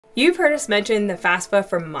You've heard us mention the FAFSA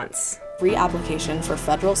for months. Free application for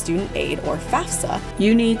federal student aid, or FAFSA.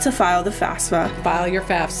 You need to file the FAFSA. File your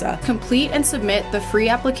FAFSA. Complete and submit the free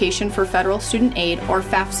application for federal student aid, or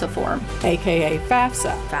FAFSA form. AKA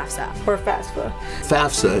FAFSA. FAFSA. Or FAFSA.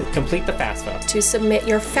 FAFSA. Complete the FAFSA. To submit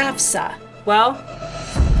your FAFSA. Well,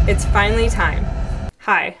 it's finally time.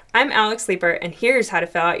 Hi, I'm Alex Lepert, and here's how to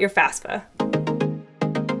fill out your FAFSA.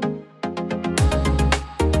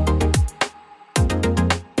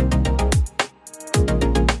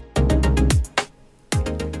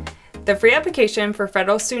 The free application for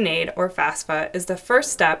federal student aid, or FAFSA, is the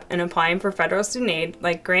first step in applying for federal student aid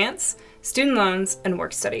like grants, student loans, and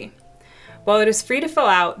work study. While it is free to fill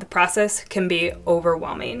out, the process can be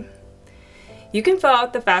overwhelming. You can fill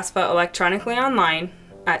out the FAFSA electronically online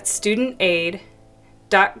at studentaid.gov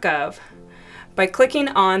by clicking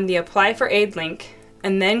on the Apply for Aid link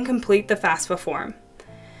and then complete the FAFSA form.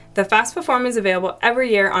 The FAFSA form is available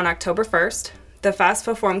every year on October 1st. The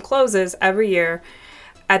FAFSA form closes every year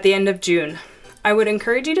at the end of June. I would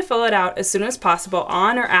encourage you to fill it out as soon as possible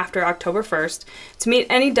on or after October 1st to meet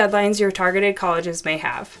any deadlines your targeted colleges may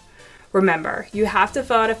have. Remember, you have to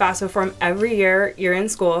fill out a FAFSA form every year you're in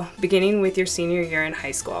school, beginning with your senior year in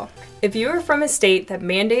high school. If you are from a state that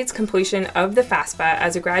mandates completion of the FAFSA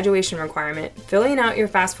as a graduation requirement, filling out your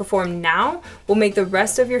FAFSA form now will make the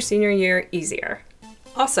rest of your senior year easier.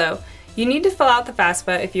 Also, you need to fill out the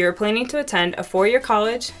FAFSA if you are planning to attend a four-year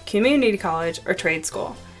college, community college, or trade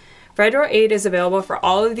school. Federal aid is available for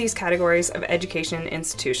all of these categories of education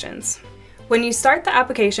institutions. When you start the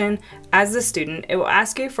application as a student, it will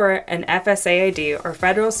ask you for an FSA ID, or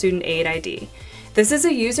Federal Student Aid ID. This is a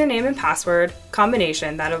username and password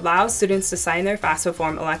combination that allows students to sign their FAFSA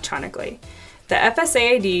form electronically. The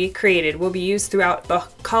FSA ID created will be used throughout the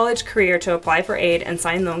college career to apply for aid and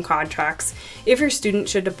sign loan contracts if your student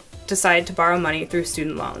should decide to borrow money through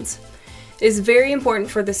student loans. It is very important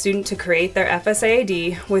for the student to create their FSA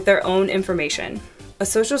ID with their own information. A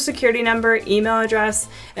social security number, email address,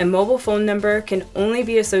 and mobile phone number can only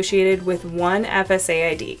be associated with one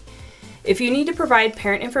FSA ID. If you need to provide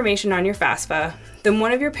parent information on your FAFSA, then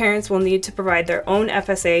one of your parents will need to provide their own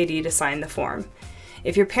FSA ID to sign the form.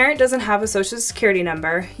 If your parent doesn't have a social security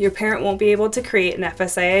number, your parent won't be able to create an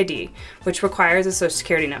FSA ID, which requires a social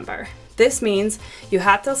security number. This means you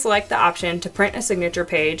have to select the option to print a signature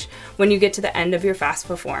page when you get to the end of your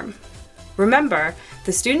FAFSA form. Remember,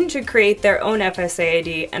 the student should create their own FSA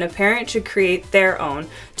ID and a parent should create their own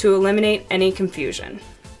to eliminate any confusion.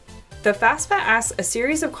 The FAFSA asks a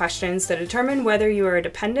series of questions to determine whether you are a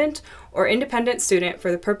dependent or independent student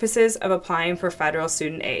for the purposes of applying for federal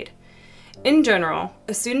student aid. In general,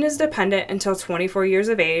 a student is dependent until 24 years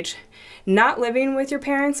of age. Not living with your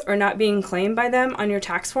parents or not being claimed by them on your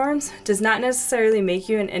tax forms does not necessarily make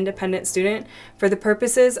you an independent student for the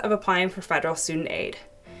purposes of applying for federal student aid.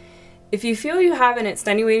 If you feel you have an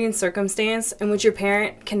extenuating circumstance in which your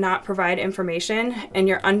parent cannot provide information and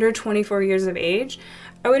you're under 24 years of age,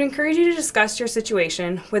 I would encourage you to discuss your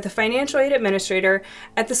situation with a financial aid administrator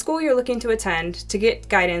at the school you're looking to attend to get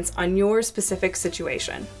guidance on your specific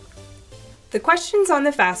situation. The questions on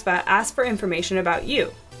the FAFSA ask for information about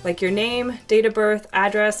you, like your name, date of birth,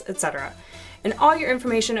 address, etc., and all your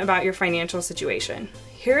information about your financial situation.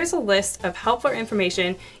 Here is a list of helpful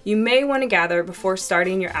information you may want to gather before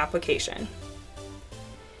starting your application.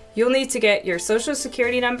 You'll need to get your social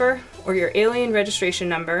security number or your alien registration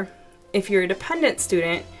number. If you're a dependent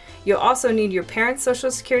student, you'll also need your parent's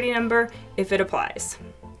social security number if it applies.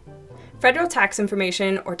 Federal tax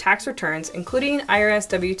information or tax returns, including IRS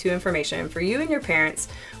W-2 information for you and your parents,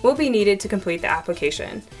 will be needed to complete the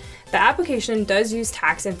application. The application does use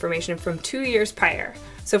tax information from 2 years prior.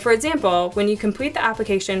 So for example, when you complete the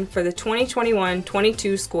application for the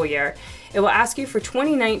 2021-22 school year, it will ask you for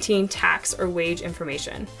 2019 tax or wage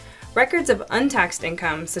information. Records of untaxed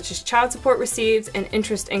income, such as child support receipts and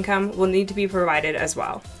interest income, will need to be provided as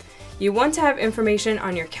well. You want to have information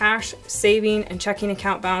on your cash, saving, and checking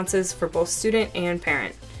account balances for both student and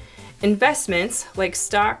parent. Investments like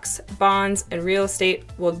stocks, bonds, and real estate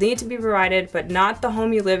will need to be provided, but not the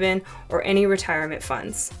home you live in or any retirement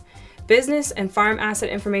funds. Business and farm asset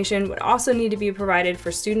information would also need to be provided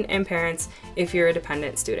for student and parents if you're a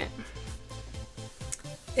dependent student.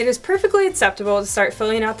 It is perfectly acceptable to start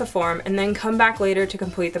filling out the form and then come back later to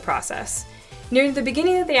complete the process. Near the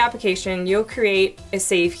beginning of the application, you'll create a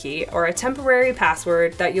save key or a temporary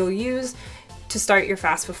password that you'll use to start your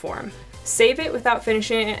FAFSA form. Save it without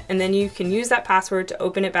finishing it, and then you can use that password to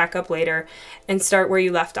open it back up later and start where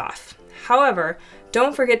you left off. However,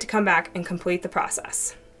 don't forget to come back and complete the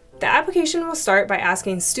process. The application will start by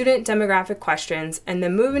asking student demographic questions and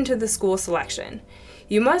then move into the school selection.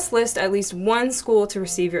 You must list at least one school to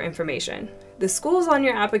receive your information. The schools on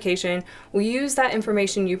your application will use that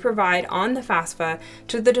information you provide on the FAFSA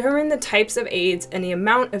to determine the types of aids and the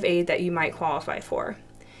amount of aid that you might qualify for.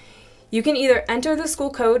 You can either enter the school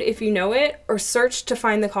code if you know it, or search to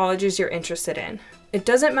find the colleges you're interested in. It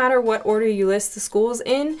doesn't matter what order you list the schools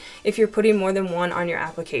in if you're putting more than one on your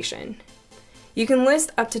application. You can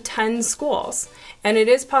list up to 10 schools, and it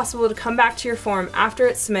is possible to come back to your form after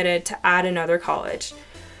it's submitted to add another college.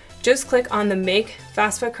 Just click on the Make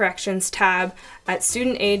FAFSA Corrections tab at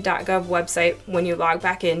studentaid.gov website when you log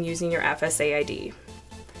back in using your FSA ID.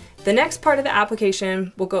 The next part of the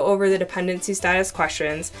application will go over the dependency status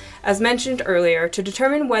questions, as mentioned earlier, to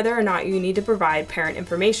determine whether or not you need to provide parent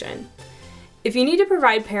information. If you need to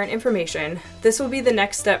provide parent information, this will be the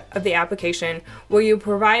next step of the application, where you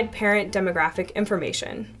provide parent demographic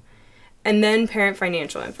information, and then parent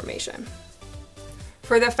financial information.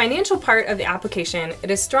 For the financial part of the application,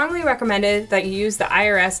 it is strongly recommended that you use the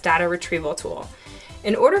IRS data retrieval tool.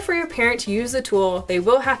 In order for your parent to use the tool, they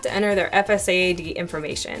will have to enter their FSA ID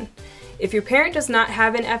information. If your parent does not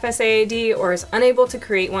have an FSA ID or is unable to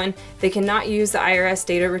create one, they cannot use the IRS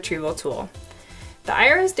data retrieval tool. The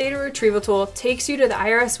IRS data retrieval tool takes you to the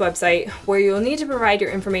IRS website, where you'll need to provide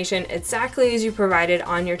your information exactly as you provided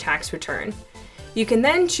on your tax return. You can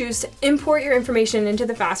then choose to import your information into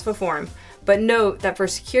the FAFSA form, but note that for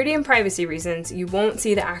security and privacy reasons, you won't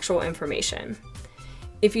see the actual information.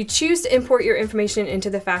 If you choose to import your information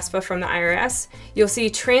into the FAFSA from the IRS, you'll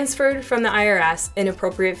see Transferred from the IRS in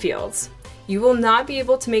appropriate fields. You will not be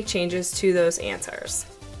able to make changes to those answers.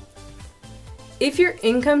 If your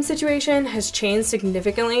income situation has changed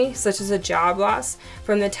significantly, such as a job loss,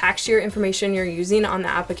 from the tax year information you're using on the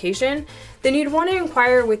application, then you'd want to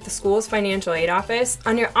inquire with the school's financial aid office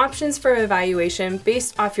on your options for evaluation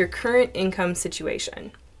based off your current income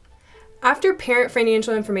situation. After parent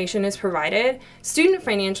financial information is provided, student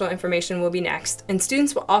financial information will be next, and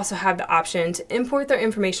students will also have the option to import their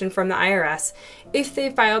information from the IRS if they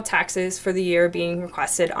filed taxes for the year being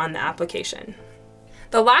requested on the application.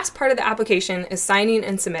 The last part of the application is signing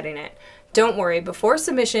and submitting it. Don't worry, before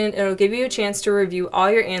submission, it'll give you a chance to review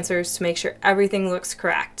all your answers to make sure everything looks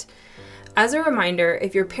correct. As a reminder,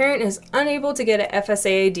 if your parent is unable to get an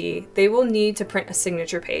FSA ID, they will need to print a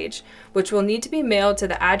signature page, which will need to be mailed to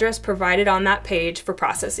the address provided on that page for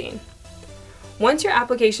processing. Once your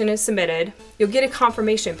application is submitted, you'll get a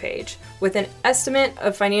confirmation page with an estimate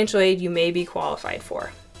of financial aid you may be qualified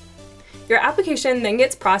for. Your application then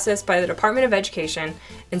gets processed by the Department of Education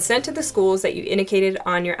and sent to the schools that you indicated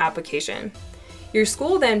on your application. Your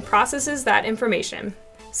school then processes that information.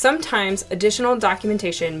 Sometimes additional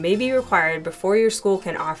documentation may be required before your school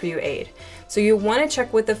can offer you aid, so you'll want to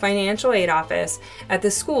check with the financial aid office at the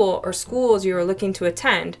school or schools you are looking to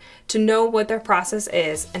attend to know what their process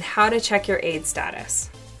is and how to check your aid status.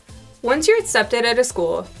 Once you're accepted at a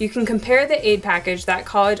school, you can compare the aid package that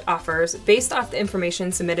college offers based off the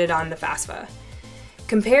information submitted on the FAFSA.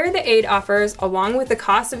 Compare the aid offers along with the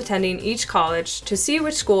cost of attending each college to see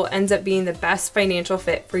which school ends up being the best financial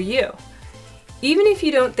fit for you. Even if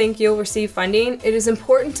you don't think you'll receive funding, it is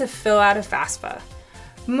important to fill out a FAFSA.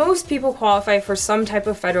 Most people qualify for some type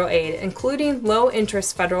of federal aid, including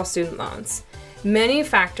low-interest federal student loans. Many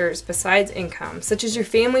factors besides income, such as your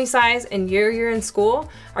family size and year you're in school,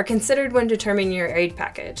 are considered when determining your aid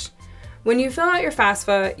package. When you fill out your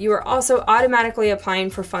FAFSA, you are also automatically applying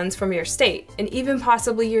for funds from your state, and even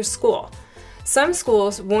possibly your school. Some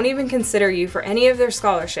schools won't even consider you for any of their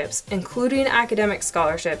scholarships, including academic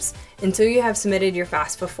scholarships, until you have submitted your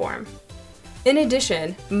FAFSA form. In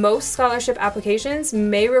addition, most scholarship applications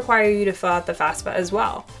may require you to fill out the FAFSA as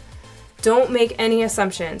well. Don't make any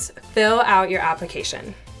assumptions. Fill out your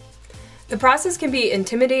application. The process can be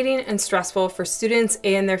intimidating and stressful for students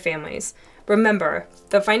and their families. Remember,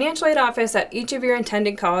 the financial aid office at each of your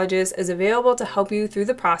intended colleges is available to help you through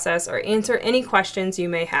the process or answer any questions you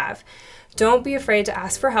may have. Don't be afraid to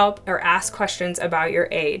ask for help or ask questions about your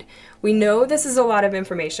aid. We know this is a lot of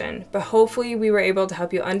information, but hopefully we were able to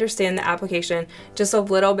help you understand the application just a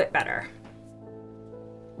little bit better.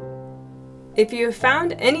 If you have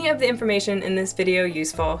found any of the information in this video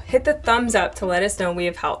useful, hit the thumbs up to let us know we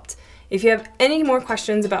have helped. If you have any more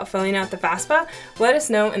questions about filling out the FAFSA, let us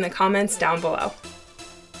know in the comments down below.